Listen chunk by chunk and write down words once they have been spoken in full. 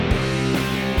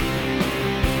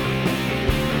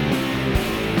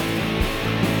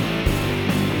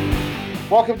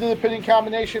Welcome to the Pinning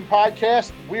Combination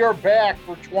Podcast. We are back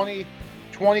for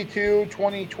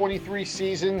 2022-2023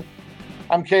 season.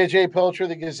 I'm KJ Pilcher,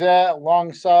 the Gazette,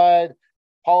 alongside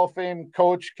Hall of Fame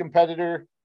coach, competitor,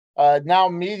 now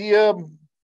media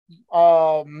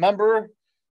member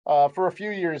for a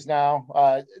few years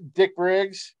now, Dick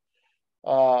Briggs.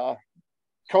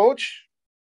 Coach,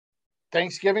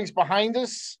 Thanksgiving's behind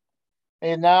us,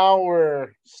 and now we're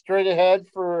straight ahead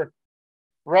for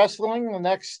wrestling the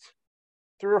next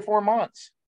 3 or 4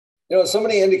 months. You know, so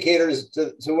many indicators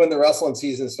to when the wrestling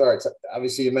season starts.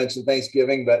 Obviously, you mentioned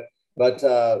Thanksgiving, but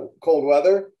cold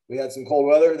weather. We had some cold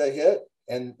weather that hit,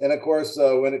 and of course,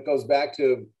 when it goes back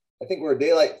to, I think we're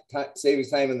daylight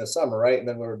savings time in the summer, right? And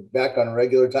then we're back on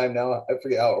regular time now. I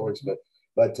forget how it works,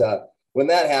 but when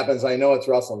that happens, I know it's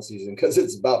wrestling season because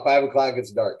it's about 5 o'clock.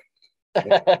 It's dark.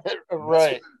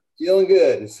 Right. Feeling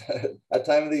good. It's that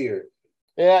time of the year.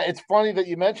 Yeah, it's funny that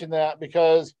you mentioned that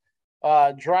because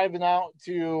driving out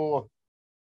to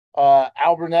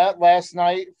Alburnett last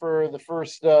night for the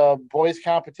first boys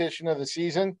competition of the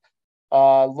season,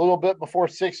 a little bit before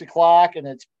 6 o'clock, and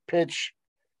it's pitch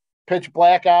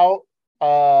blackout.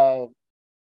 5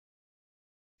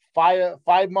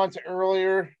 months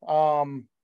earlier, the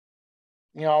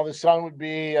sun would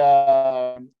be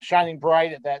shining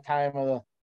bright at that time of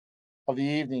the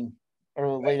evening or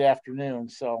the late afternoon.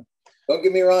 So don't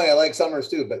get me wrong, I like summers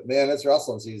too, but man, it's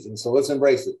wrestling season, so let's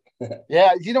embrace it.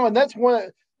 Yeah, and that's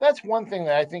one thing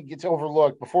that I think gets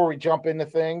overlooked before we jump into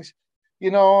things.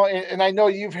 And I know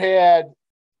you've had,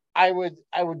 I would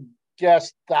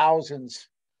guess thousands,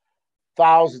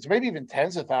 maybe even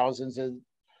tens of thousands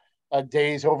of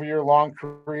days over your long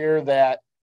career that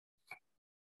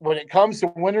when it comes to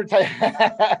wintertime,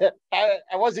 I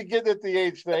wasn't getting at the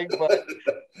age thing, but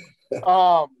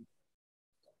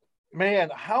man,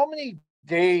 how many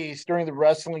days during the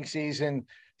wrestling season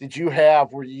did you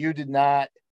have where you did not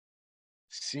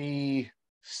see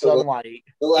sunlight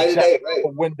the light of day, right? A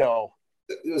window?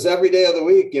 It was every day of the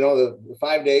week, the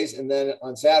 5 days, and then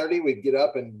on Saturday we'd get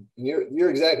up and you're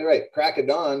exactly right, crack of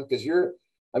dawn, because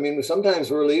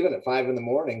sometimes we're leaving at 5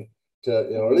 a.m.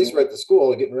 to, or at least we're at the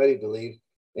school getting ready to leave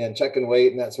and checking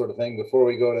weight and that sort of thing before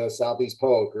we go to Southeast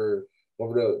Polk or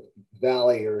over to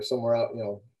Valley or somewhere out,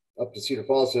 up to Cedar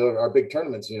Falls to our big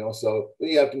tournaments, so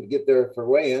we have to get there for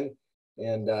weigh-in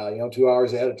and, 2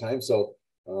 hours ahead of time. So,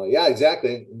 yeah,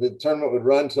 exactly. The tournament would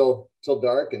run till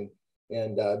dark. And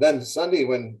then Sunday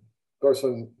when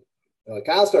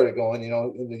Kyle started going,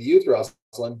 into the youth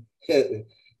wrestling, it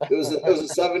was a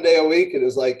 7-day a week. It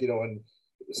was like, when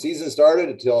the season started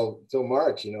until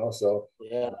March, so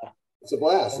yeah, it's a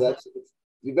blast.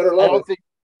 You better love it.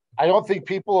 I don't think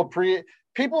people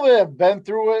that have been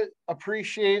through it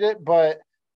appreciate it, but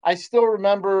I still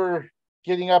remember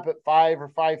getting up at 5 or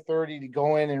 5:30 to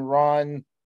go in and run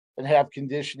and have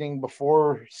conditioning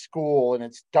before school, and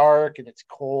it's dark and it's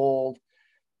cold,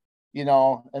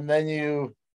 and then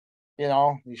you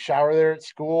shower there at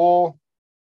school,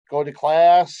 go to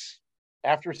class,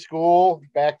 after school,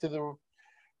 back to the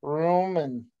room,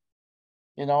 and,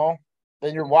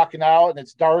 then you're walking out and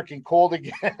it's dark and cold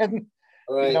again.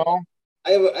 Right.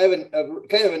 I have a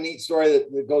kind of a neat story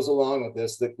that goes along with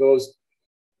this. It was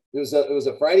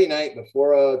a Friday night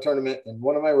before a tournament, and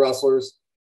one of my wrestlers,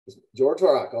 George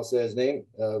Rock, I'll say his name.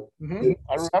 I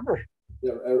remember.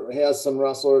 Has some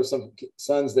wrestlers, some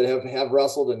sons that have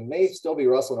wrestled and may still be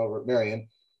wrestling over at Marion.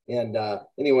 And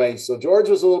anyway, so George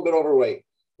was a little bit overweight,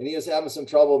 and he was having some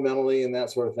trouble mentally and that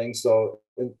sort of thing. So,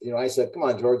 I said, "Come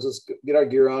on, George, let's get our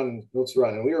gear on and let's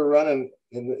run." And we were running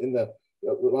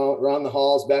around the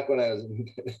halls back when I was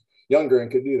younger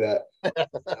and could do that.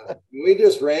 We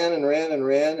just ran and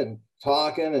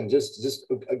talking and just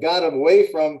got away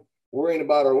from worrying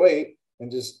about our weight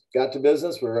and just got to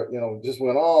business. We're, just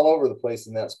went all over the place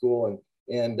in that school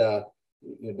and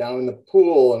down in the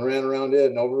pool and ran around it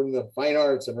and over in the fine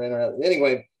arts and ran around.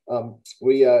 Anyway,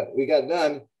 we got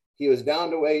done. He was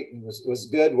down to weight and was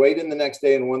good. Weighed in the next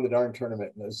day and won the darn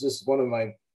tournament. And it was just one of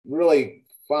my really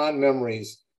fond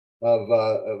memories of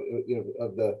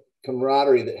the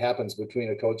camaraderie that happens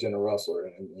between a coach and a wrestler,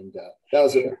 and that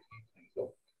was it.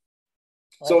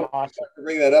 So awesome. To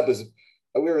bring that up is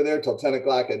we were there till 10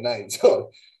 o'clock at night,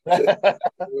 so a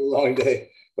long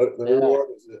day. But the reward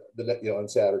was on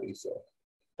Saturday. So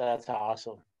that's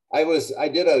awesome. I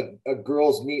did a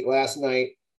girls' meet last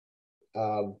night,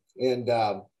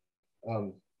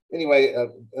 anyway,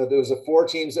 there was 4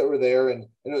 teams that were there, and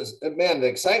it was, man, the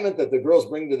excitement that the girls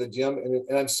bring to the gym,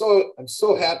 and I'm so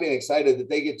happy and excited that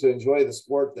they get to enjoy the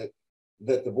sport that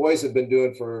the boys have been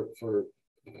doing for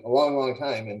a long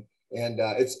time, And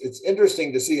it's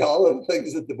interesting to see all of the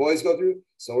things that the boys go through.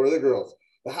 So are the girls,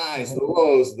 the highs, the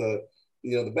lows, the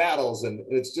battles, and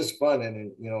it's just fun.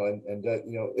 And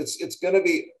it's going to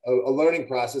be a learning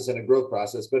process and a growth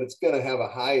process, but it's going to have a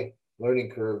high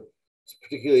learning curve,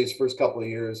 particularly these first couple of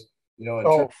years, in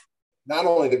terms not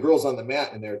only the girls on the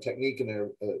mat and their technique and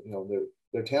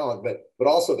their talent, but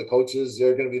also the coaches.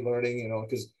 They're going to be learning,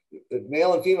 because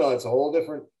male and female, it's a whole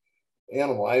different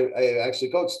animal. I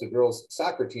actually coached the girls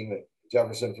soccer team at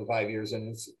Jefferson for 5 years, and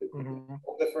it's a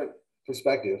whole different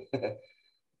perspective.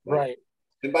 Right.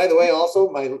 And by the way, also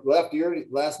my left ear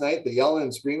last night, the yelling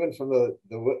and screaming from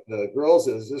the girls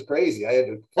is just crazy. I had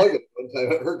to plug it one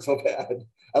time. It hurt so bad.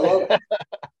 I love it.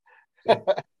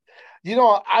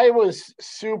 I was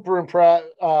super impressed.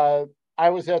 I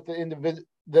was at the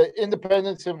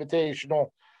Independence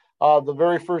Invitational, the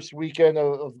very first weekend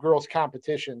of girls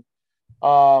competition.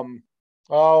 I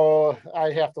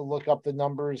have to look up the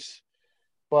numbers,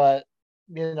 but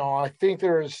I think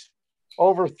there's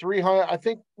over 300. I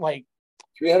think like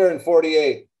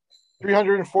 348.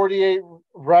 348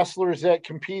 wrestlers that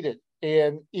competed,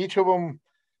 and each of them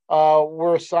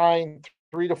were assigned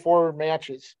 3 to 4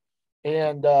 matches,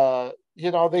 and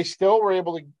they still were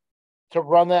able to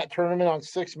run that tournament on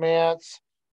 6 mats.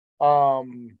 I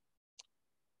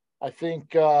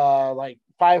think like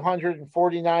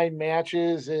 549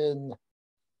 matches in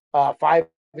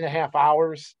 5.5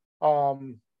 hours.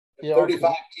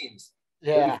 35 teams.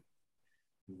 Yeah.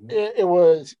 It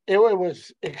was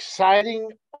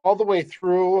exciting all the way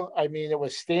through. I mean, it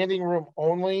was standing room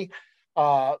only.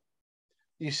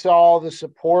 You saw the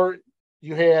support.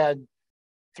 You had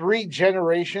 3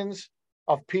 generations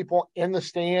of people in the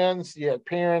stands. You had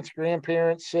parents,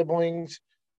 grandparents, siblings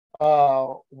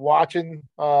watching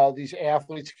these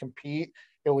athletes compete.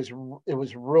 It was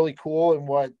really cool, and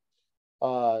what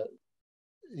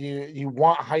you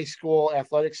want high school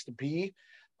athletics to be.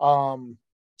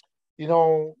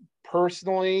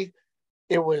 Personally,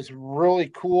 it was really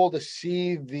cool to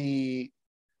see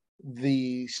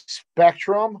the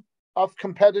spectrum of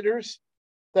competitors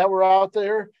that were out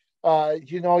there.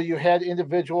 You had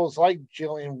individuals like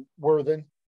Jillian Worthen,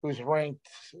 who's ranked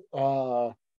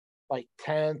like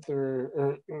 10th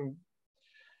or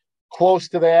close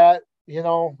to that,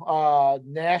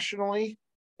 nationally,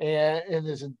 and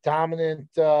is a dominant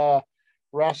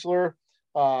wrestler.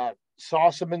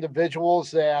 Saw some individuals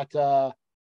that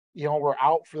were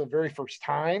out for the very first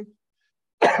time.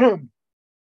 I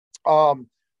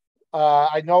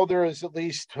know there is at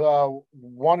least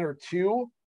 1 or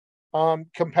 2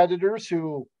 competitors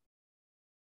who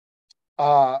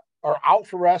are out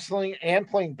for wrestling and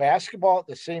playing basketball at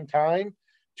the same time,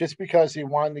 just because they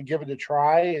wanted to give it a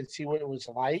try and see what it was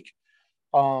like.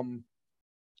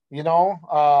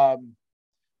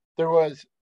 There was,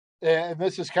 and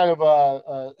this is kind of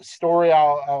a story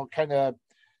I'll kind of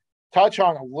touch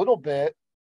on a little bit,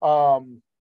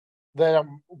 that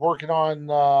I'm working on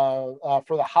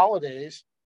for the holidays.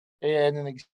 And an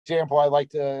example I like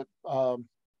to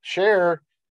share,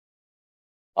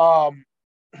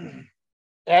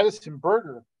 Addison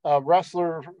Berger, a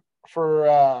wrestler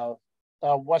for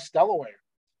West Delaware.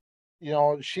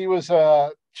 She was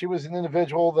an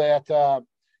individual that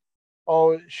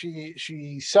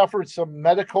she suffered some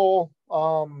medical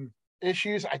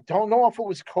issues. I don't know if it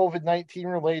was COVID-19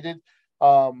 related.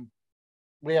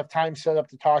 We have time set up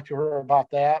to talk to her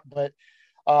about that, but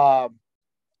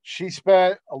she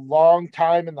spent a long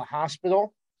time in the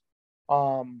hospital.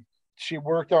 She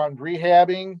worked on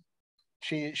rehabbing.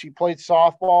 She played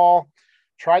softball,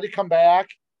 tried to come back.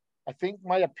 I think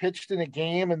might have pitched in a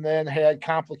game and then had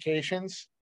complications,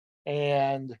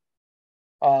 and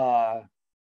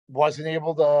wasn't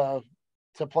able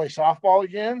to play softball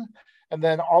again. And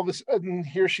then all of a sudden,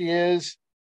 here she is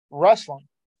wrestling.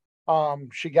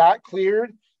 She got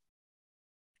cleared.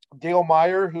 Dale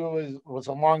Meyer, who was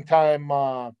a longtime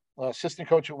assistant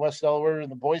coach at West Delaware in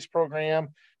the boys program,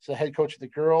 is the head coach of the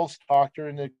girls, talked her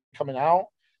into coming out.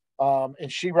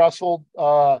 And she wrestled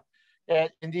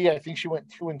at Indy. I think she went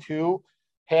 2-2,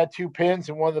 had 2 pins,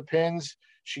 and one of the pins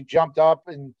she jumped up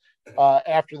and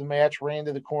after the match ran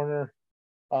to the corner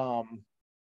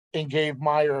and gave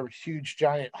Meyer a huge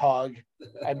giant hug.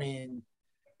 I mean,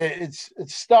 it's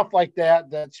stuff like that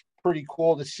that's pretty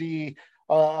cool to see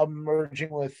emerging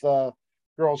with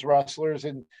girls wrestlers.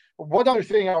 And one other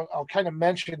thing I'll kind of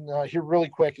mention here really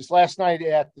quick is last night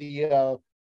at the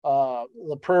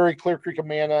Prairie, Clear Creek,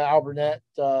 Amana, Alburnett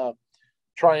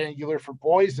triangular for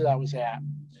boys that I was at.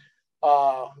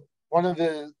 One of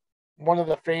the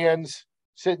fans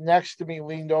sitting next to me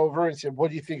leaned over and said, "What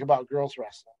do you think about girls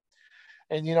wrestling?"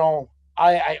 And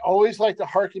I always like to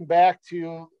harken back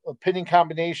to a pinning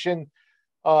combination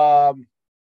that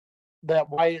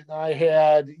Wyatt and I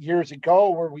had years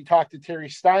ago, where we talked to Terry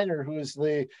Steiner, who is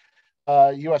the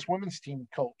U.S. women's team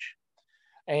coach.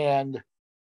 And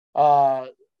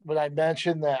when I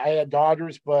mentioned that I had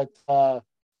daughters, but, I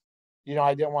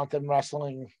didn't want them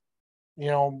wrestling,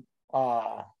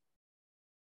 I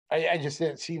just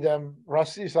didn't see them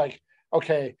wrestling. He's like,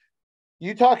 okay,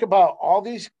 you talk about all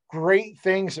these great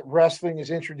things that wrestling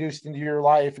has introduced into your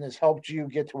life and has helped you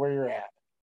get to where you're at.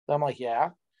 And I'm like, yeah.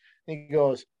 And he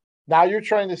goes, now you're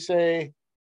trying to say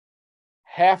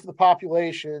half the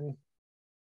population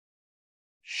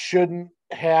shouldn't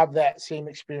have that same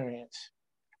experience.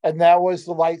 And that was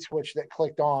the light switch that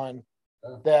clicked on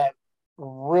that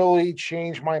really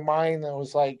changed my mind. That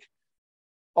was like,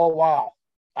 oh, wow.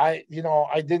 I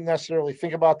didn't necessarily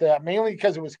think about that, mainly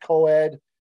because it was co-ed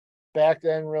back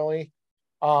then, really.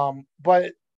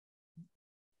 But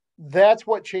that's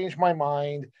what changed my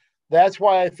mind. That's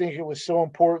why I think it was so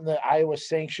important that Iowa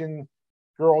sanctioned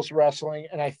girls wrestling.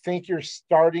 And I think you're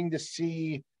starting to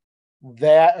see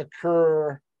that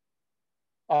occur.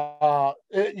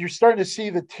 You're starting to see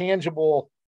the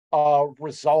tangible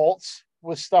results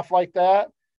with stuff like that.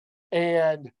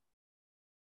 And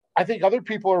I think other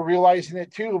people are realizing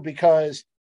it too, because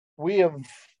we have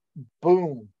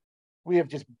boomed. We have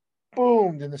just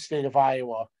boomed in the state of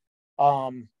Iowa.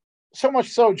 So much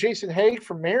so, Jason Haig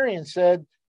from Marion said,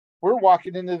 we're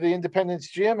walking into the Independence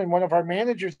gym, and one of our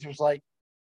managers was like,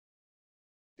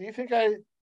 do you think I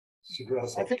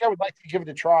think I would like to give it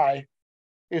a try?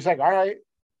 He was like, all right,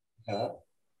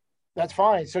 that's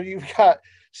fine. So you've got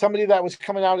somebody that was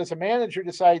coming out as a manager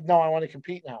decide, no, I want to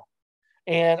compete now.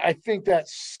 And I think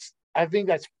that's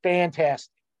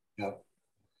fantastic. Yeah.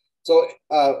 So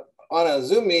on a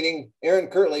Zoom meeting, Aaron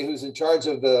Kirtley, who's in charge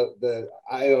of the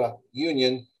Iowa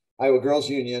Girls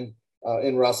Union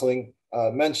in wrestling,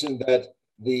 mentioned that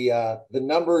the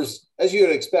numbers, as you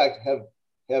would expect,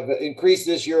 have increased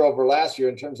this year over last year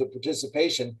in terms of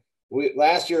participation.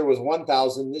 Last year was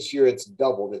 1,000. This year it's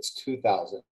doubled. It's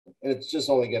 2,000, and it's just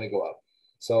only going to go up.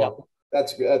 So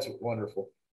that's wonderful.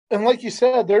 And like you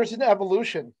said, there's an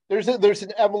evolution. There's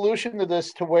an evolution to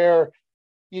this, to where,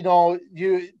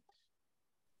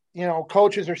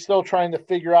 coaches are still trying to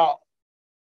figure out,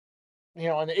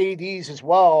 and ADs as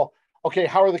well. Okay,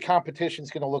 how are the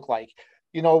competitions going to look like?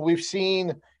 We've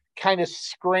seen kind of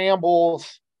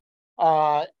scrambles,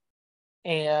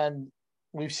 and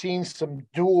we've seen some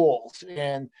duels,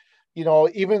 and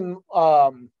even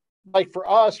like for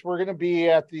us, we're going to be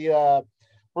at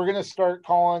we're going to start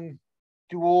calling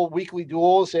weekly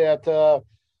duels at on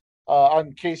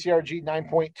KCRG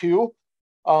 9.2.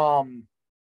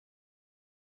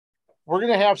 We're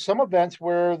going to have some events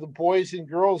where the boys and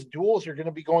girls duels are going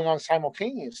to be going on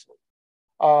simultaneously.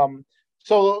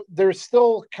 So there's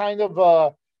still kind of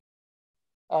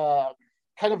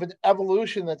an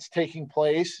evolution that's taking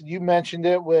place. You mentioned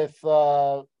it with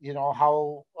how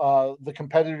the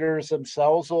competitors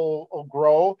themselves will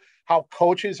grow, how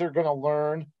coaches are going to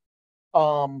learn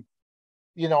how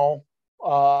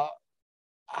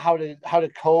to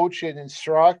coach and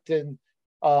instruct and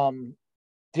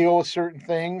deal with certain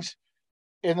things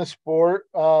in the sport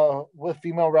with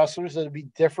female wrestlers that'll be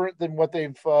different than what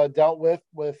they've dealt with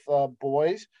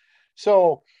boys.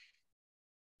 So,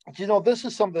 this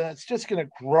is something that's just going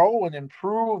to grow and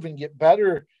improve and get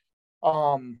better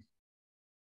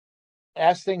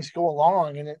as things go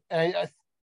along. And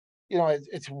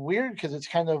it's weird because it's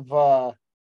kind of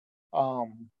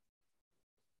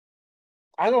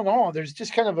I don't know. There's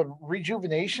just kind of a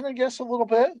rejuvenation, I guess, a little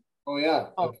bit. Oh yeah,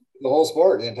 the whole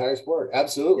sport, the entire sport,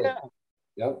 absolutely. Yeah.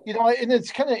 Yep. And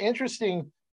it's kind of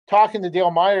interesting talking to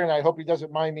Dale Meyer, and I hope he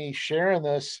doesn't mind me sharing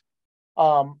this.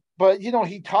 But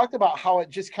he talked about how it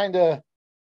just kind of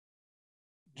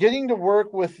getting to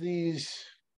work with these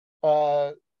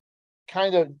kind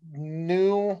of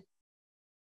new,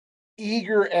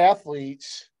 eager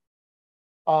athletes.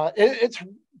 It's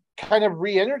kind of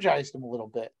re-energized him a little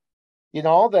bit.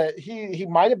 That he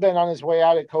might have been on his way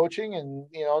out of coaching and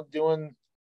doing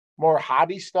more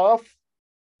hobby stuff,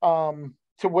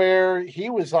 to where he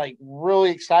was like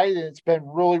really excited. It's been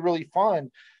really, really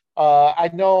fun. I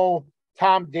know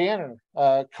Tom Danner,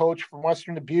 coach from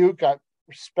Western Dubuque, got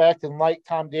respect and like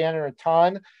Tom Danner a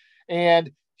ton,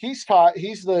 and he's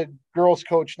the girls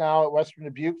coach now at Western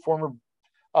Dubuque, former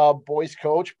boys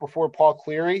coach before Paul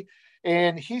Cleary,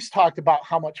 and he's talked about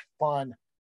how much fun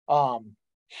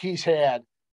he's had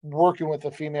working with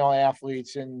the female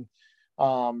athletes and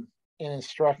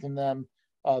instructing them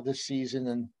this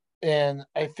season. And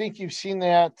I think you've seen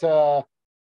that at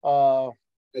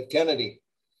Kennedy.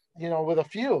 with a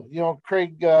few,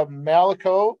 Craig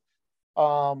Malico.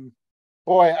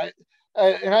 Boy,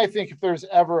 and I think if there's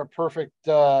ever a perfect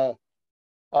coach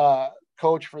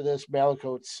for this,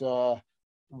 Malico's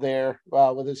there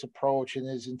with his approach and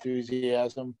his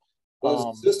enthusiasm.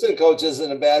 Well, his assistant coach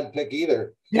isn't a bad pick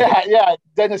either. Yeah.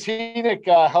 Dennis Henick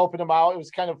helping him out. It was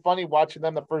kind of funny watching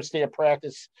them the first day of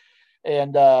practice,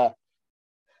 and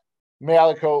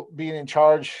Malico being in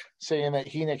charge, saying that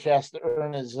Henick has to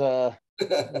earn his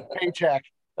paycheck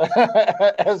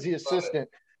as the assistant.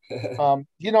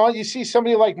 You see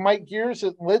somebody like Mike Gears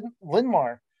at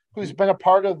Linmar, who's been a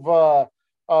part of the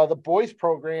boys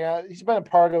program. He's been a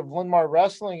part of Linmar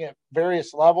wrestling at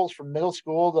various levels, from middle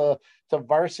school to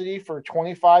varsity for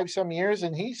 25 some years,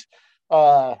 and he's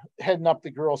heading up the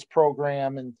girls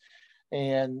program,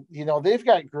 and they've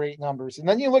got great numbers. And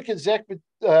then you look at Zach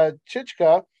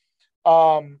Chichka,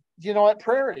 at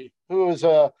Prairie, who is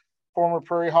a former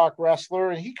Prairie Hawk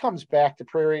wrestler, and he comes back to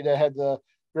Prairie to head the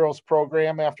girls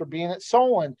program after being at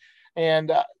Solon.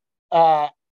 And I'm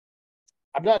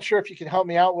not sure if you can help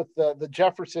me out with the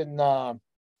Jefferson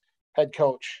head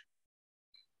coach,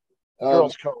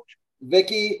 girls coach.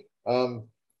 Vicky,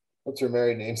 what's her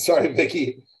married name? Sorry,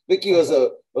 Vicky. Vicky was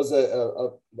a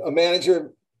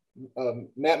manager,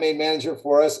 mat maid manager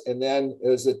for us, and then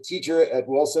was a teacher at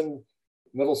Wilson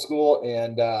Middle School,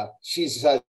 and she's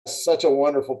had such a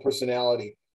wonderful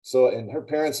personality. So, and her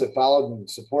parents have followed and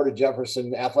supported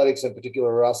Jefferson athletics, in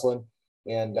particular wrestling,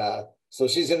 and so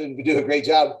she's going to do a great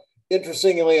job.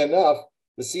 Interestingly enough,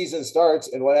 the season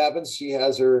starts, and what happens? She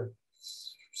has her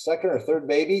second or third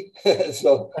baby.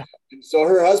 so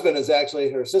her husband is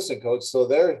actually her assistant coach. So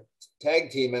they're tag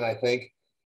teaming, I think,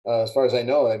 as far as I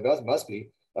know, it must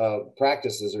be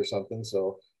practices or something.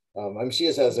 So she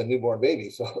just has a newborn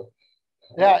baby. So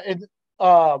yeah, and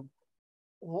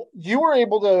you were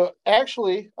able to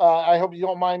actually. I hope you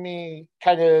don't mind me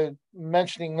kind of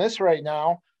mentioning this right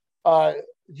now.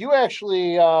 You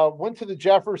actually went to the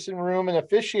Jefferson room and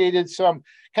officiated some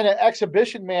kind of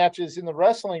exhibition matches in the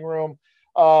wrestling room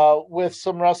with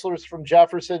some wrestlers from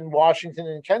Jefferson, Washington,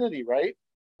 and Kennedy, right?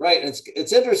 Right.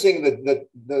 It's interesting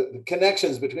the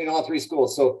connections between all three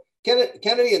schools. So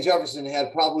Kennedy and Jefferson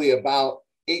had probably about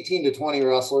 18 to 20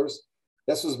 wrestlers.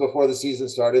 This was before the season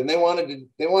started, and they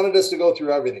wanted us to go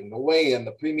through everything: the weigh-in,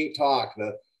 the pre-meet talk,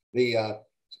 the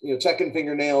checking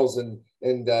fingernails, and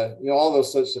all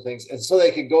those sorts of things. And so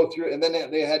they could go through, and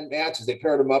then they had matches. They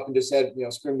paired them up and just had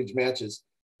scrimmage matches.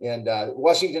 And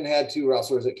Washington had two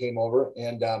wrestlers that came over,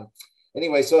 and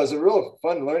anyway, so it was a real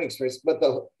fun learning experience. But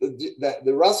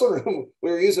the wrestler room, we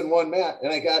were using one mat,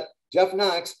 and I got Jeff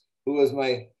Knox, who was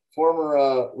my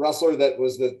former wrestler that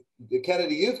was the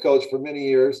Kennedy youth coach for many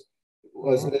years,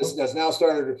 has now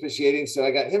started officiating. So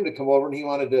I got him to come over, and he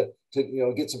wanted to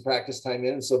get some practice time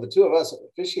in. And so the two of us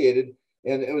officiated,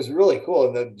 and it was really cool.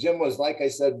 And the gym was, like I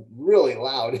said, really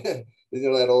loud.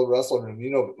 That old wrestling room, you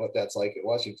know what that's like at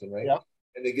Washington, right? Yeah.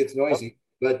 And it gets noisy,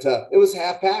 but it was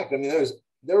half packed. I mean,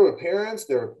 there were parents,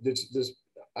 there's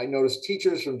I noticed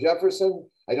teachers from Jefferson.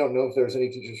 I don't know if there's any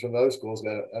teachers from other schools.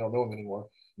 I don't know them anymore,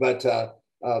 but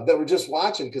that were just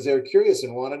watching because they were curious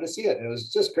and wanted to see it. And it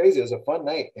was just crazy. It was a fun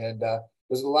night, and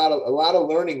there's a lot of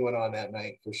learning went on that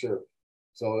night for sure.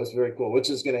 So it was very cool, which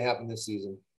is going to happen this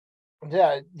season.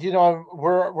 Yeah,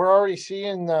 we're already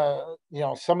seeing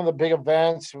some of the big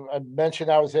events. I mentioned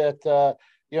I was at the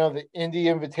Indy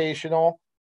Invitational.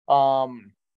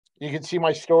 You can see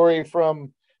my story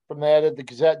from that at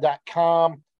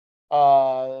thegazette.com.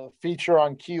 Feature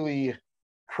on Keely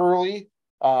Curley.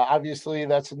 Obviously,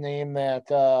 that's a name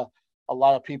that a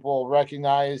lot of people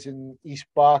recognize in East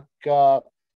Buck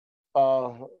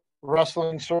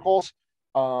wrestling circles.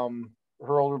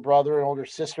 Her older brother and older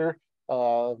sister,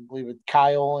 I believe it's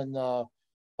Kyle and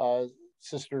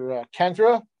sister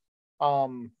Kendra,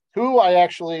 who I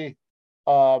actually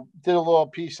did a little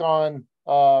piece on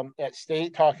at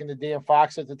State, talking to Dan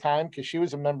Fox at the time, because she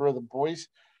was a member of the boys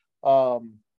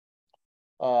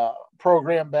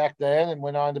program back then, and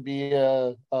went on to be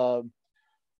a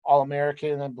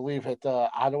All-American, I believe, at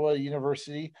Ottawa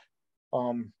University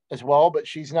as well. But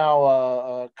she's now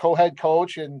a co-head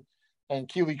coach, and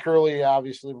Keely Curley,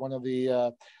 obviously one of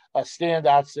the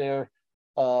standouts there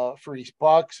for East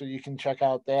Buck. So you can check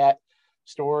out that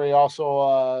story.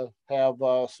 Also have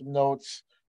some notes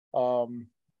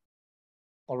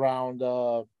around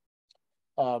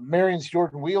Marion's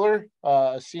Jordan Wheeler,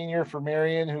 a senior for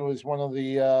Marion, who was one of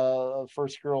the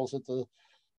first girls at the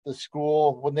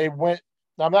school when they went.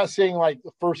 Now, I'm not saying like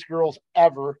the first girls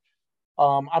ever.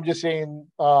 I'm just saying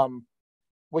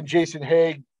when Jason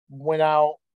Haig went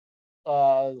out,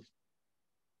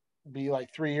 be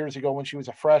like 3 years ago when she was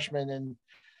a freshman, and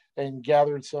and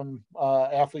gathered some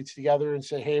athletes together and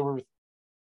said, hey, we're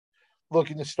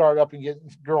looking to start up and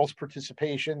get girls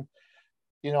participation,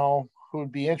 who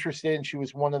would be interested. And she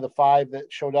was one of the 5 that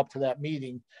showed up to that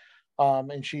meeting.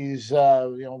 And she's,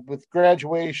 with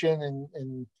graduation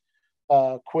and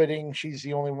quitting, she's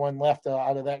the only one left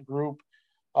out of that group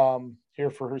here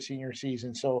for her senior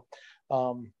season. So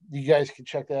you guys can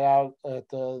check that out at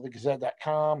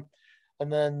thegazette.com. And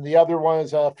then the other one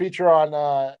is a feature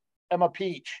on Emma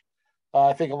Peach.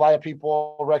 I think a lot of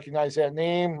people recognize that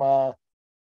name.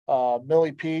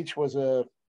 Millie Peach was a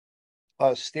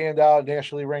standout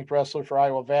nationally ranked wrestler for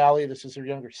Iowa Valley. This is her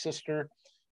younger sister.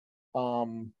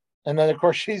 And then, of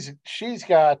course, she's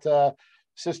got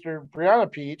sister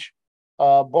Brianna Peach.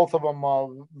 Both of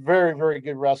them very, very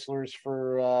good wrestlers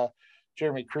for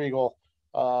Jeremy Kriegel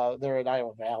there at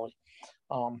Iowa Valley.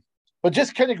 But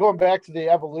just kind of going back to the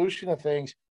evolution of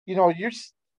things, you're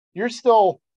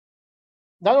still,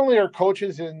 not only are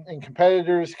coaches and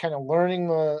competitors kind of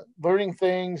learning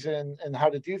things and how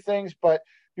to do things, but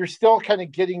you're still kind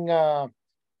of getting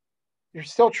you're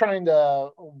still trying to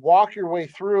walk your way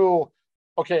through,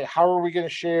 okay, how are we going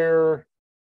to share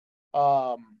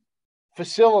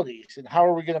facilities and how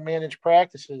are we going to manage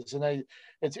practices? And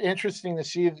it's interesting to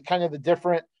see kind of the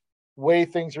different way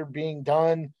things are being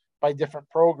done by different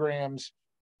programs.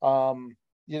 Prairie,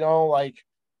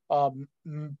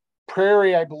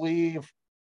 I believe,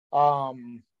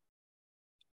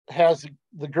 has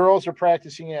the girls are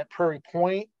practicing at Prairie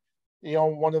Point,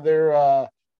 one of their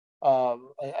I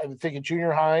would think a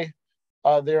junior high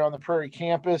there on the Prairie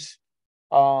campus.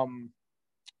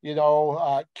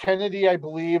 Kennedy, I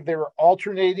believe they were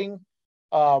alternating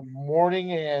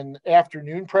morning and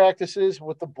afternoon practices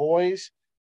with the boys.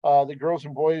 The girls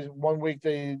and boys, one week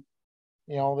they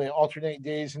alternate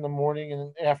days in the morning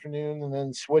and afternoon and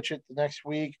then switch it the next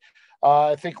week.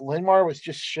 I think Linmar was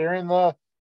just sharing the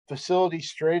facility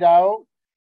straight out.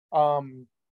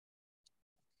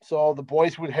 So the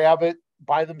boys would have it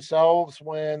by themselves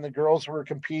when the girls were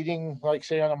competing, like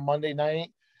say on a Monday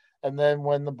night. And then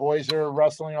when the boys are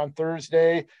wrestling on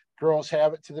Thursday, girls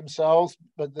have it to themselves,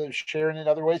 but they're sharing it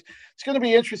other ways. It's going to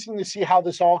be interesting to see how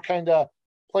this all kind of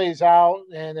plays out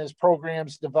and as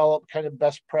programs develop kind of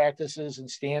best practices and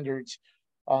standards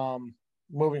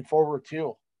moving forward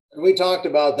too. And we talked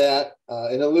about that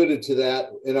and alluded to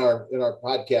that in our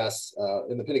podcasts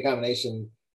in the Pinnacle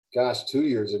Combination, 2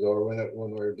 years ago, or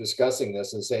when we were discussing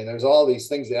this and saying there's all these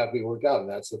things that have to be worked out, and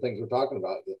that's the things we're talking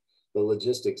about, the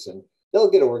logistics, and they'll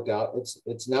get it worked out.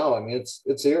 It's now. I mean,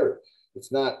 it's here.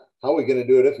 It's not how are we going to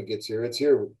do it if it gets here. It's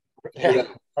here. Yeah.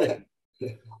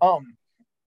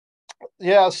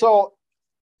 Yeah. So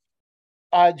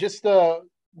just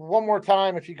one more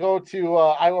time, if you go to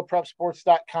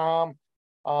IowaPrepSports.com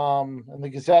and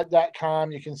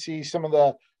thegazette.com, you can see some of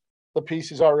the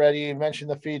pieces already. You mentioned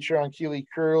the feature on Keely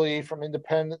Curley from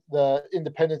the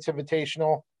Independence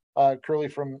Invitational, Curley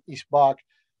from East Buck.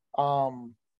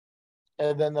 And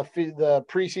then the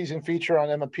preseason feature on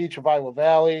Emma Peach of Iowa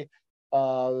Valley.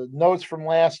 Notes from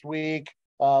last week.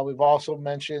 We've also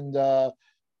mentioned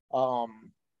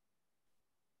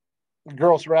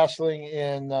girls wrestling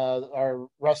in our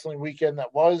wrestling weekend that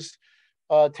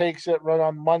takes it run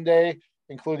on Monday,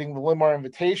 including the Linmar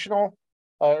Invitational,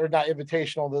 or not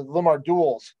Invitational, the Linmar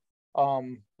Duels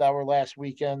that were last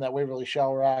weekend that Waverly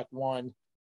Shell Rock won.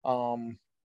 I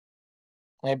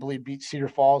believe beat Cedar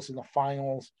Falls in the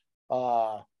finals.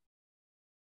 Prairie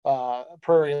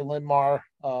and Linmar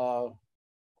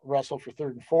wrestled for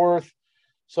third and fourth.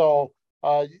 So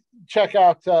check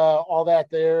out all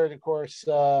that there. And of course,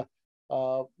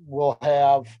 we'll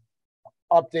have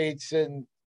updates and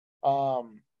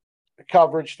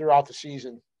coverage throughout the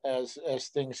season as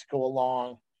things go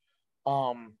along.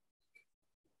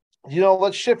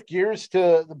 Let's shift gears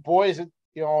to the boys.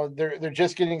 They're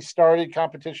just getting started.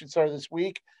 Competition started this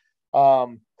week.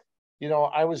 I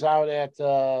was out at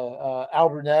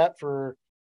Alburnett for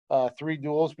 3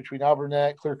 duels between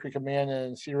Alburnett, Clear Creek Amana,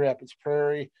 and Cedar Rapids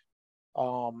Prairie.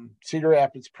 Cedar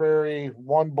Rapids Prairie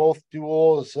won both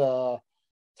duels.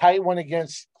 Tight one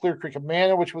against Clear Creek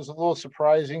Amana, which was a little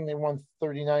surprising. They won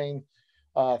 39-36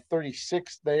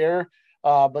 there,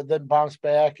 but then bounced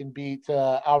back and beat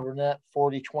Alburnett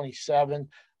 40-27.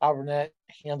 Alburnett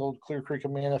handled Clear Creek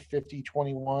Amana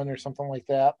 50-21 or something like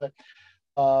that. But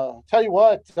tell you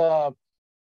what,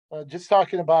 just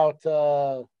talking about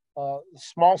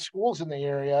small schools in the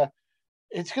area,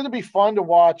 it's going to be fun to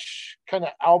watch kind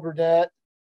of Alburnett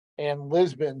and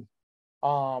Lisbon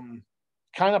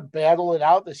kind of battle it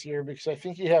out this year, because I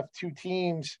think you have 2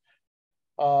 teams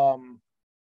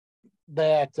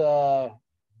that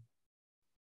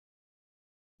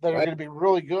that are Right. going to be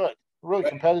really good, really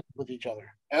Right. competitive with each other.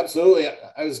 Absolutely.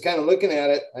 I was kind of looking at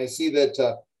it. I see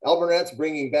that Alburnette's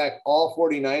bringing back all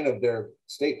 49 of their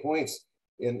state points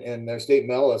in their state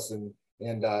medalists, and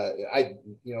I,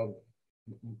 you know,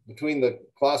 between the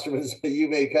Klostermans, you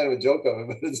made kind of a joke of it,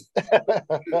 but it's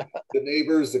the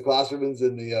neighbors, the Klostermans,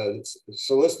 and the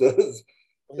Solistas.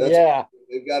 That's Yeah.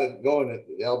 they've got it going at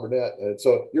Alburnett. And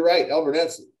so you're right,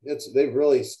 Alburnette's they've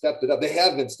really stepped it up. They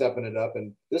have been stepping it up,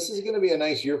 and this is going to be a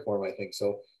nice year for them, I think.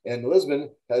 So, and Lisbon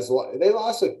they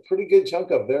lost a pretty good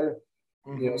chunk of their,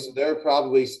 Mm-hmm. so they're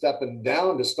probably stepping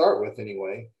down to start with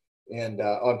anyway, and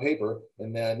on paper,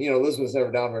 and then Lisbon's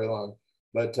never down very long,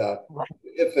 but Right.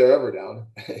 if they're ever down.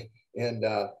 And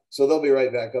so they'll be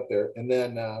right back up there. And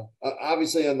then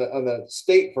obviously on the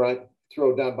state front,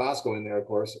 throw Don Bosco in there, of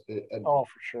course. Oh,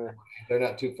 for sure. They're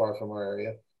not too far from our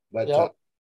area, but Yep.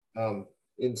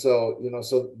 and so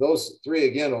so those three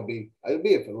again it'll be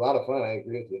a lot of fun. I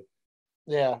agree with you.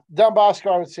 Yeah. Don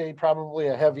Bosco, I would say probably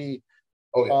a heavy,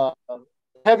 Oh yeah,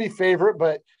 heavy favorite,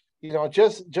 but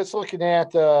just looking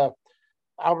at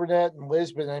Alburnett and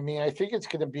Lisbon, I mean, I think it's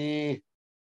going to be.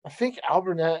 I think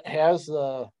Alburnett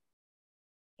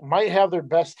might have their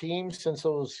best team since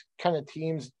those kind of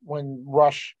teams when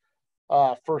Rush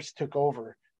first took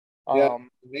over. yeah,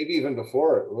 maybe even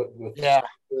before with Yeah.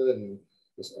 and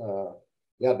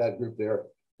yeah, that group there.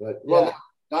 But Yeah.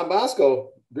 Don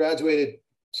Bosco graduated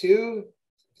 2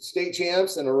 state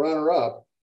champs and a runner-up,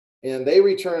 and they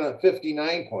return on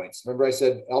 59 points. Remember, I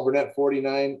said Alburnett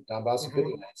 49, Don Bosco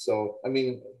 59. So I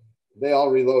mean, they all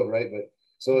reload, right? But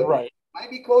so Right. it might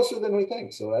be closer than we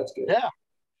think. So that's good. Yeah.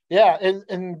 Yeah.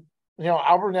 And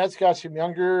Alburnett's got some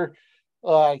younger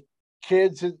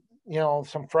kids,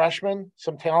 some freshmen,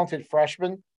 some talented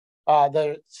freshmen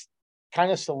that's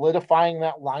kind of solidifying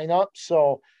that lineup.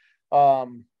 So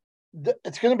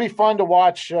it's going to be fun to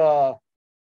watch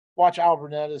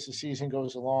Alburnett as the season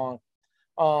goes along.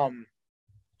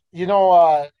 You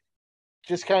know,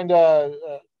 just kind of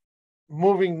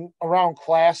moving around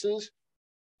classes.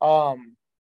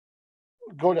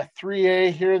 Go to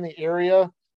 3A here in the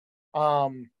area.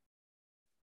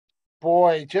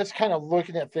 Boy, just kind of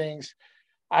looking at things,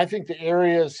 I think the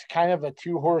area is kind of a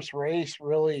 2-horse race,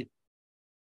 really.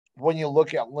 When you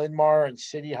look at Linn-Mar and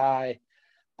City High,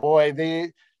 boy,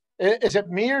 is it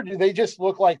me or do they just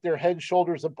look like they're head and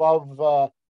shoulders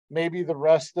above maybe the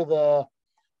rest of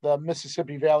the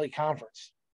Mississippi Valley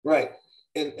Conference? Right.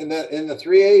 And that in the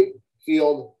 3A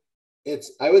field,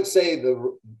 I would say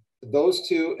those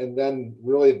two, and then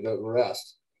really the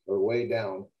rest are way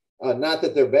down. Not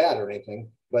that they're bad or anything,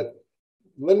 but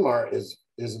Linn-Mar is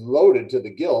loaded to the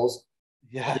gills.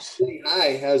 Yes. City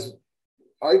High has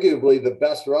arguably the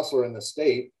best wrestler in the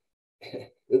state.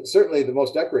 It's certainly the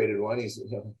most decorated one. He's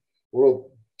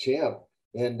world champ,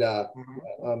 and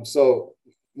so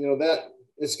that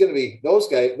it's going to be those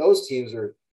teams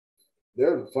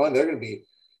they're fun. They're going to be,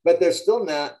 but they're still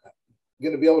not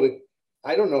going to be able to.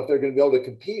 I don't know if they're going to be able to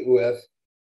compete with.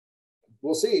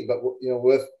 We'll see, but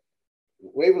with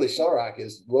Waverly Shell Rock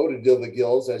is loaded to the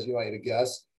gills, as you might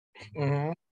guess.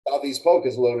 Mm-hmm. Southeast Polk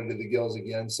is loaded to the gills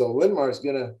again. So Linn-Mar is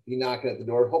going to be knocking at the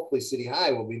door. Hopefully City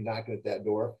High will be knocking at that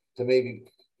door to maybe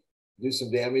do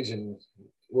some damage and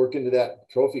work into that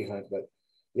trophy hunt. But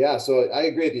yeah, so I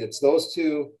agree with you. It's those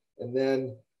two. And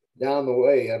then down the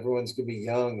way, everyone's going to be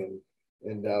young.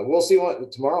 And we'll see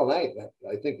what tomorrow night.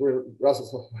 I think we're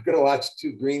going to watch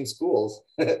 2 green schools.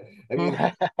 I mean,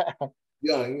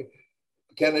 young.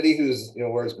 Kennedy, who's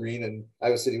wears green, and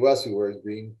Iowa City West, who wears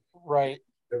green. Right.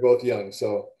 They're both young,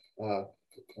 so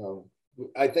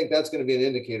I think that's going to be an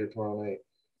indicator tomorrow night.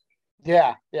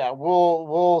 Yeah,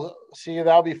 we'll see.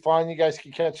 That'll be fun. You guys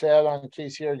can catch that on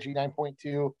KCRG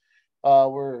 9.2,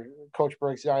 where Coach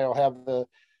Briggs and I will have the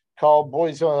call.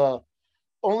 Boys,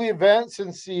 only event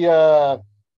since the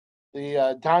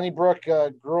Donnybrook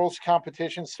girls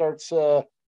competition starts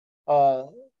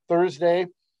Thursday.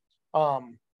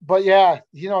 But yeah,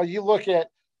 you look at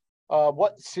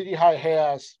what City High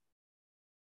has,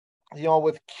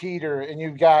 with Keeter, and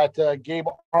you've got Gabe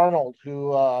Arnold,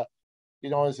 who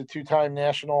is a 2-time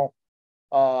national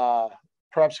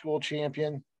prep school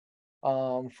champion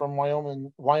from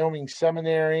Wyoming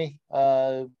Seminary,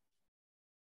 at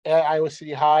Iowa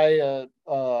City High,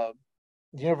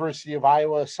 University of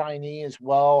Iowa signee as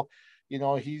well.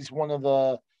 He's one of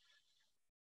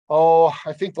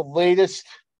I think the latest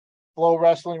Flow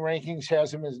Wrestling rankings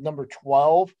has him as number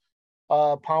 12,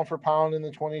 pound for pound in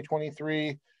the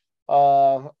 2023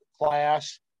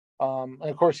 class. And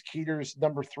of course, Keeter's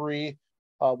number 3,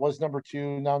 was number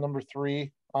 2, now number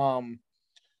 3.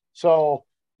 So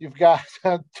you've got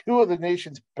 2 of the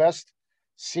nation's best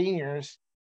seniors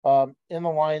in the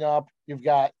lineup. You've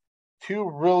got two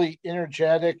really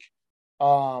energetic,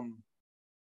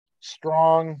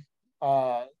 strong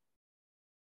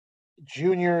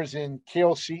juniors in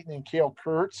Cale Seaton and Cale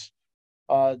Kurtz,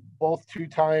 both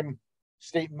two-time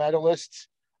state medalists.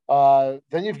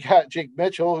 Then you've got Jake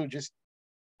Mitchell, who just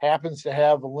happens to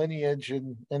have the lineage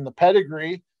and the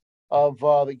pedigree of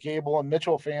the Gable and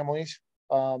Mitchell families,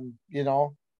 who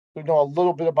know a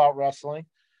little bit about wrestling,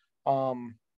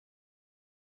 who's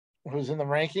in the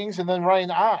rankings. And then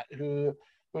Ryan Ott,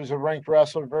 who's a ranked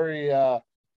wrestler,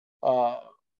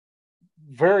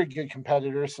 very good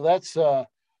competitor. So that's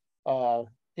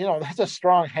that's a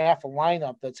strong half a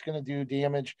lineup that's going to do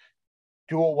damage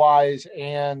dual wise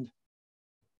and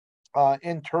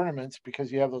in tournaments,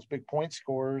 because you have those big point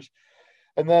scorers.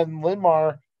 And then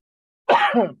Linmar,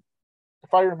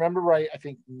 if I remember right, I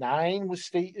think 9 was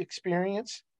state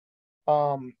experience.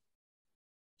 And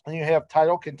you have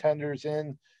title contenders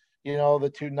in,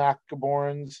 the two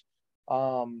Nockaborns,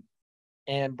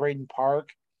 and Braden Park.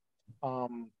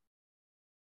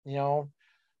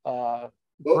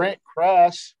 Grant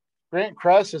Kress. Grant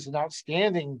Kress is an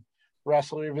outstanding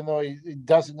wrestler, even though he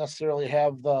doesn't necessarily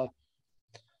have the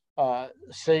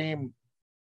same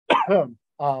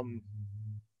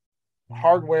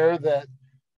hardware that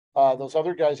those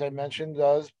other guys I mentioned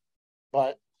does.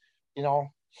 But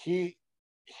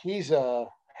he's a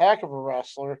heck of a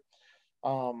wrestler.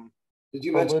 Did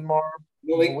you mention Linmar?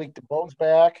 Malik DeBoe's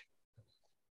back.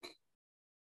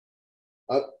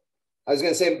 I was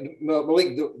going to say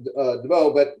Malik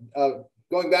DeBoe, but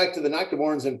going back to the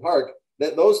Nockaborns in Park,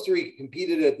 that those three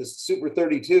competed at the Super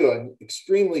 32, an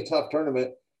extremely tough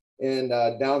tournament, and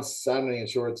down Simon and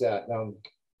sure it's at down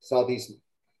southeast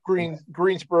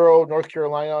Greensboro, North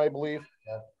Carolina, I believe.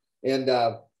 Yeah. And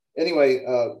anyway,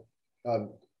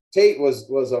 Tate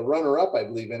was a runner-up, I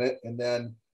believe, in it, and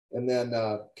then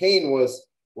Kane went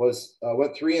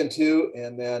 3-2,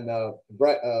 and then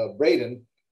Braden.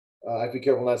 I have to be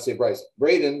careful not to say Bryce.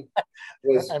 Braden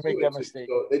was. I make that mistake.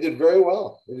 So they did very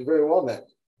well. They did very well in that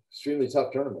extremely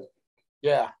tough tournament.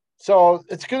 Yeah. So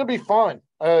it's going to be fun.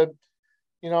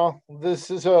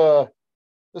 This is a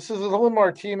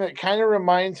Linmar team that kind of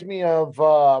reminds me of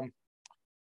the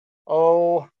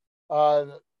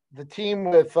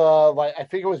team with I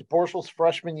think it was Borschel's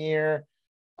freshman year.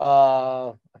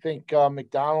 I think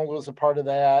McDonald was a part of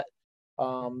that.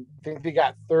 I think they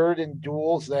got third in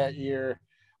duels that year.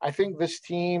 I think this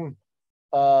team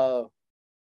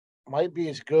might be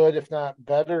as good, if not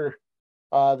better,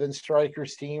 than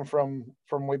Stryker's team from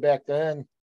way back then.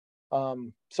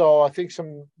 So I think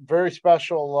some very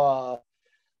special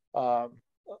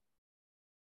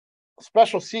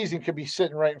season could be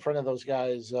sitting right in front of those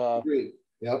guys. Agreed.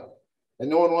 Yep. And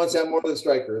no one wants that more than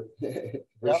Stryker. Yep.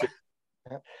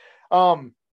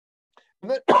 Sure.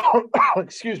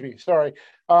 Excuse me. Sorry.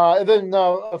 And then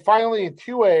finally in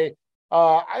 2A,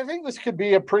 I think this could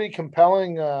be a pretty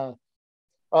compelling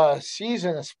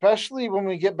season, especially when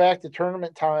we get back to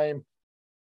tournament time.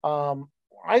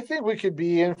 I think we could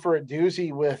be in for a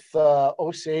doozy with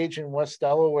Osage and West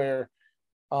Delaware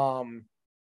when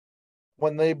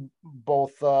they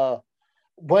both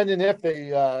when and if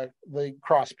they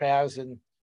cross paths in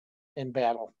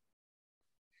battle.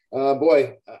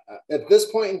 Boy, at this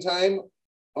point in time,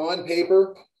 on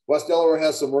paper, West Delaware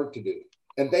has some work to do,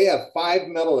 and they have 5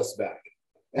 medalists back.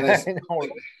 And I know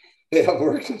they have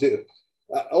work to do.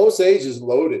 Osage is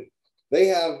loaded. They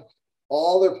have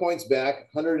all their points back,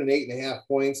 108.5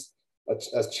 points,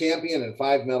 a champion and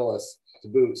 5 medalists to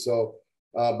boot. So,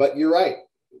 but you're right.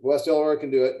 West Delaware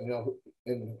can do it,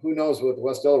 and who knows what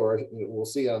West Delaware, we'll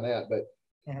see on that. But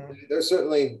they're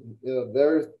certainly,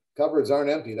 their cupboards aren't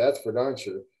empty. That's for darn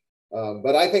sure.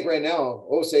 But I think right now,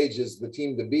 Osage is the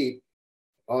team to beat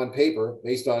on paper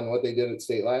based on what they did at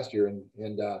state last year.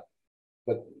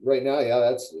 But right now,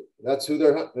 yeah, that's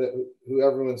who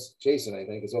everyone's chasing. I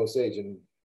think is Osage, and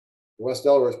West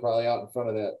Delaware is probably out in front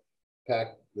of that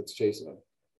pack that's chasing them.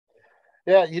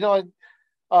 Yeah,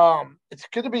 it's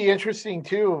going to be interesting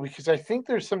too, because I think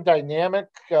there's some dynamic.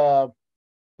 There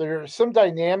are some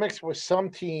dynamics with some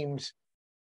teams.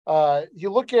 You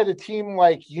look at a team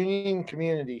like Union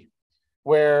Community,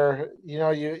 where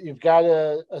you've got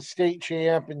a state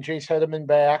champ and Jace Hedeman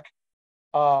back.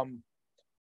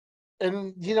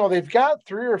 And they've got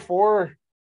 3 or 4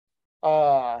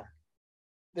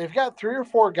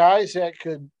 guys that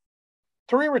could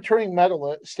 3 returning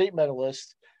state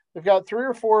medalists. They've got 3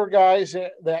 or 4 guys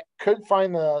that could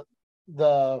find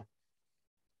the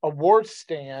award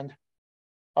stand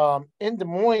in Des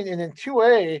Moines, and in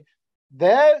 2A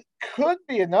that could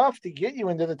be enough to get you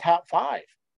into the top 5.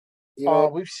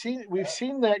 We've seen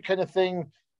that kind of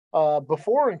thing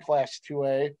before in Class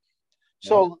 2A.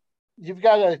 So you've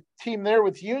got a team there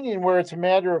with Union where it's a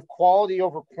matter of quality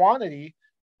over quantity.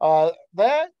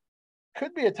 That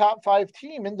could be a top 5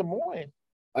 team in Des Moines.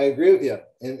 I agree with you.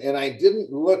 And I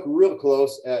didn't look real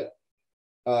close at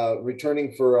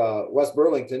returning for West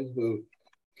Burlington, who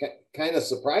kind of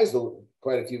surprised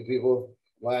quite a few people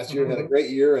last year, had a great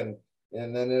year, and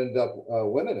then ended up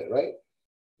winning it, right?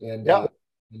 And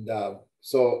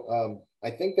so I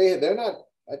think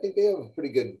I think they have a pretty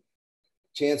good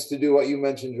chance to do what you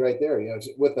mentioned right there. You know,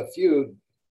 with a few,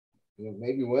 you know,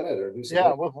 maybe win it or do something.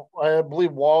 Yeah, I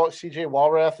believe CJ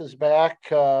Walrath is back.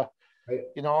 Right.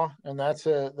 You know, and that's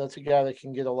a guy that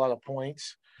can get a lot of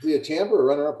points. Is he a champ or a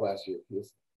runner-up last year?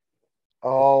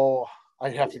 Oh,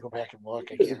 I'd have to go back and look.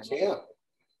 He was a champ.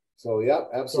 So yeah,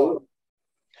 absolutely.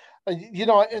 So, you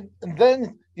know, and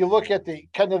then you look at the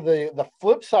kind of the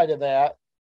flip side of that,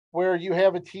 where you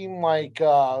have a team like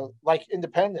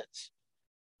Independence,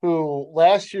 who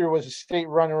last year was a state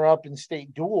runner-up in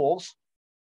state duels,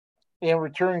 and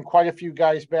returned quite a few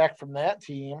guys back from that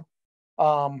team.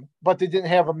 But they didn't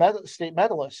have a state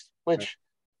medalist, which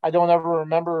I don't ever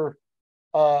remember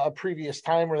a previous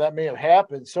time where that may have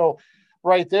happened. So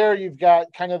right there, you've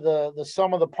got kind of the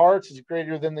sum of the parts is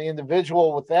greater than the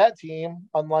individual with that team,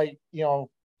 unlike, you know,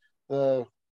 the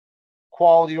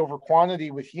quality over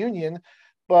quantity with Union.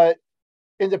 But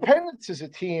Independence is a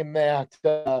team that,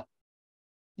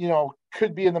 you know,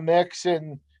 could be in the mix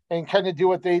and kind of do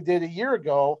what they did a year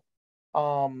ago.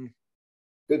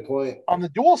 Good point. On the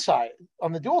dual side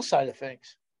of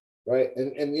things. Right.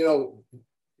 And you know,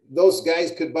 those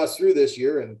guys could bust through this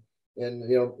year and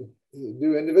you know,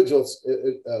 do individual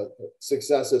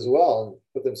success as well and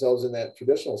put themselves in that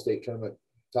traditional state tournament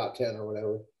top 10 or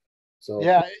whatever. So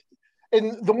yeah.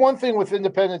 And the one thing with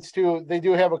Independence too, they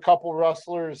do have a couple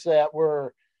wrestlers that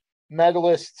were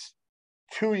medalists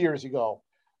 2 years ago.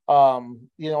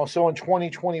 You know, so in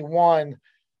 2021,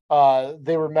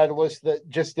 they were medalists that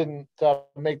just didn't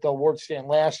make the award stand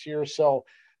last year. So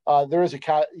there is you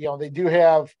know, they do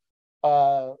have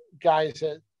guys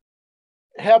that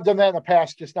have done that in the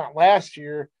past, just not last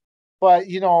year. But,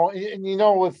 you know, and you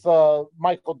know, with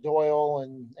Michael Doyle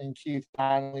and Keith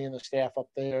Donnelly and the staff up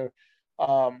there,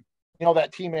 you know,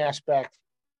 that team aspect,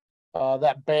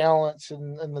 that balance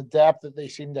and the depth that they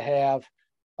seem to have,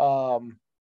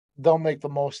 they'll make the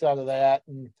most out of that.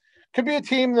 And could be a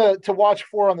team to watch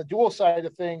for on the dual side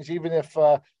of things, even if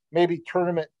maybe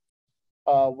tournament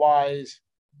wise,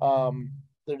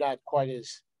 they're not quite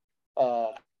as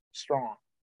strong.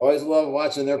 Always love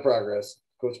watching their progress.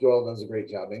 Coach Doyle does a great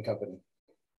job in company.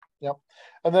 Yep.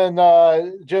 And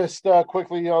then just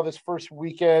quickly, you know, this first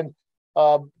weekend,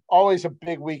 always a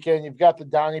big weekend. You've got the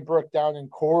Donnybrook down in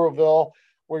Coralville,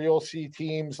 where you'll see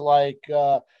teams like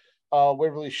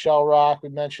Waverly Shell Rock. We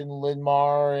mentioned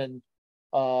Linn-Mar and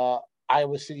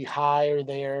Iowa City High are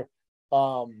there.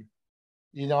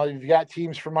 You know, you've got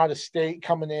teams from out of state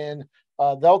coming in.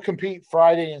 They'll compete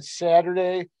Friday and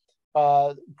Saturday.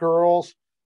 Girls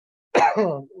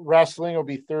wrestling will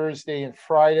be Thursday and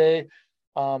Friday.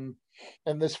 And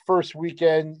this first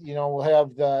weekend, you know, we'll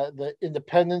have the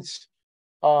Independence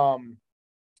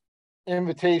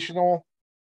Invitational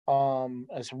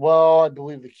as well. I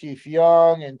believe the Keith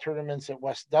Young and tournaments at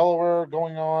West Delaware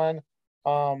going on.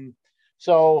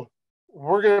 So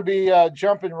we're going to be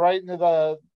jumping right into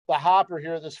the hopper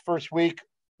here this first week,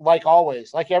 like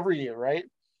always, like every year, right?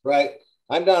 Right.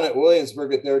 I'm down at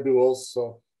Williamsburg at their duels,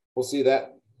 so we'll see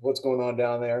what's going on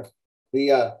down there.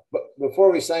 But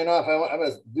before we sign off, I'm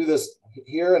going to do this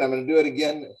here, and I'm going to do it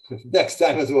again next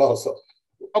time as well. So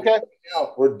okay.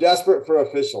 Now we're desperate for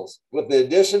officials. With the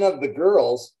addition of the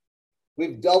girls,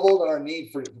 we've doubled our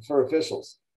need for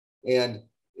officials. And,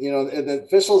 you know, the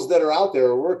officials that are out there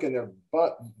are working their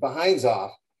behinds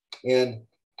off. And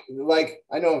like,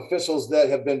 I know officials that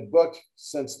have been booked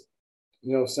since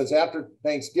after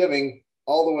Thanksgiving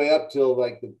all the way up till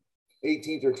like the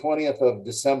 18th or 20th of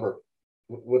December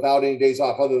without any days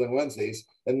off other than Wednesdays.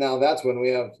 And now that's when we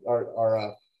have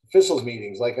our officials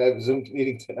meetings, like I have a Zoom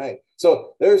meeting tonight.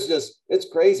 So it's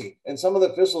crazy. And some of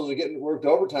the officials are getting worked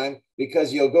overtime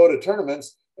because you'll go to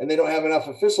tournaments and they don't have enough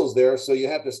officials there. So you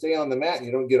have to stay on the mat and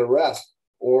you don't get a rest.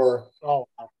 Or,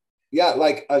 yeah,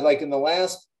 like in the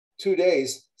last 2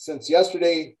 days, since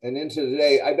yesterday and into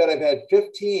today, I bet I've had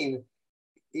 15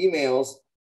 emails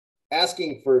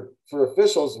asking for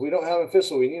officials. We don't have an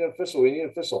official. We need an official. We need an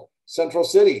official. Central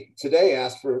City today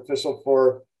asked for official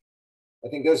for, I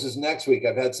think this is next week.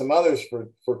 I've had some others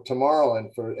for tomorrow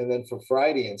and then for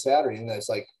Friday and Saturday. And it's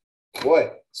like,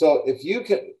 boy. So if you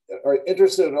are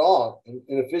interested at all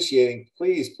in officiating,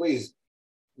 please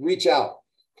reach out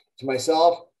to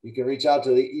myself you can reach out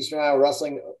to the Eastern Iowa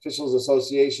Wrestling Officials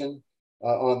Association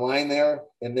online there.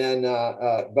 And then,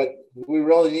 but we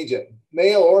really need you,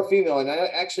 male or female. And I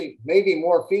actually maybe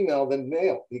more female than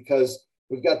male, because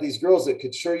we've got these girls that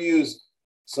could sure use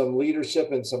some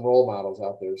leadership and some role models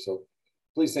out there. So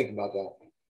please think about that.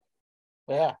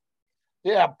 Yeah.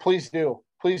 Yeah, please do.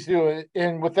 Please do.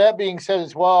 And with that being said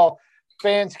as well,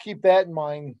 fans, keep that in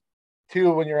mind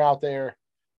too when you're out there.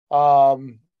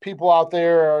 People out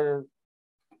there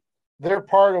they're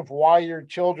part of why your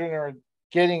children are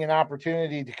getting an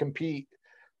opportunity to compete.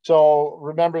 So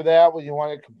remember that when you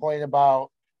want to complain about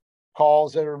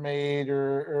calls that are made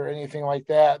or anything like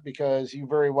that, because you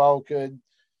very well could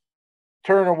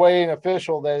turn away an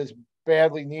official that is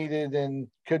badly needed and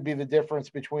could be the difference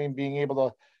between being able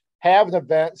to have an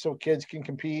event so kids can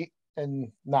compete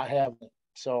and not have it.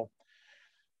 So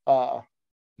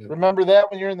remember that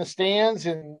when you're in the stands,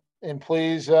 and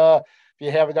please, if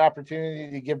you have an opportunity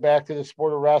to give back to the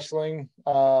sport of wrestling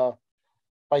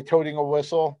by toting a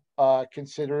whistle,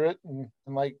 consider it. And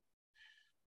like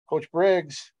Coach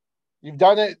Briggs, you've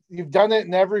done it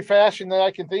in every fashion that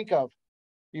I can think of.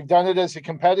 You've done it as a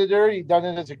competitor, you've done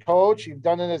it as a coach, you've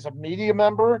done it as a media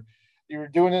member, you're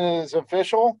doing it as an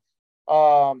official.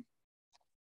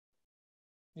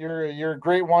 You're a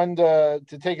great one to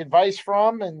take advice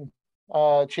from, and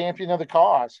champion of the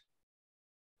cause.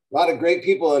 A lot of great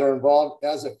people that are involved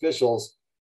as officials,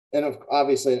 and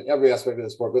obviously in every aspect of the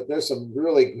sport, but there's some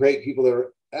really great people that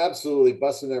are absolutely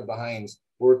busting their behinds,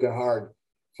 working hard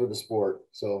for the sport.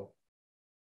 So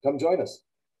come join us.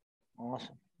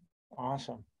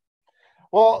 Awesome.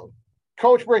 Well,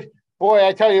 Coach Briggs, boy,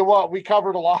 I tell you what, we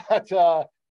covered a lot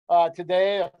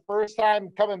today. First time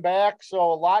coming back,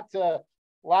 so a lot to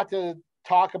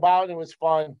talk about, and it was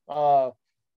fun. I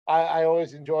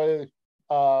always enjoy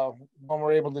when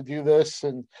we're able to do this,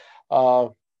 and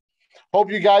hope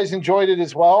you guys enjoyed it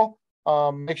as well.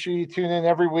 Make sure you tune in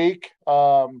every week.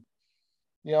 To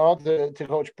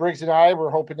Coach Briggs and I, we're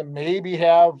hoping to maybe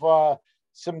have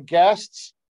some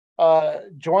guests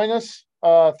join us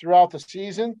throughout the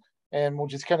season, and we'll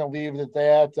just kind of leave it at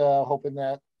that, hoping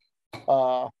that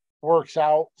works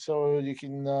out so you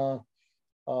can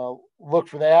look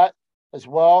for that as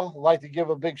well. I'd like to give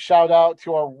a big shout out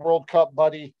to our World Cup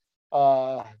buddy,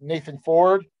 Nathan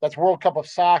Ford. That's World Cup of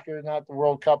soccer, not the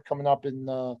World Cup coming up in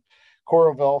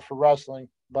Coralville for wrestling,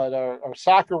 but our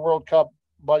soccer World Cup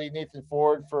buddy, Nathan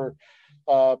Ford, for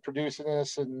producing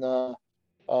this and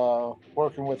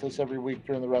working with us every week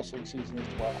during the wrestling season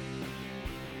as well.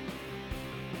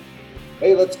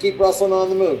 Hey, let's keep wrestling on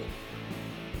the move.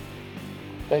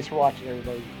 Thanks for watching,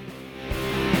 everybody.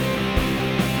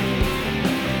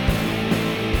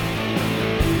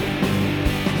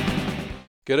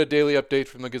 Get a daily update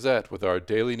from the Gazette with our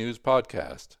daily news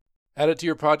podcast. Add it to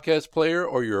your podcast player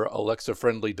or your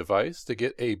Alexa-friendly device to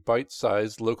get a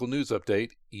bite-sized local news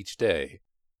update each day.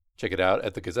 Check it out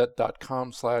at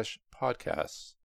thegazette.com/podcasts.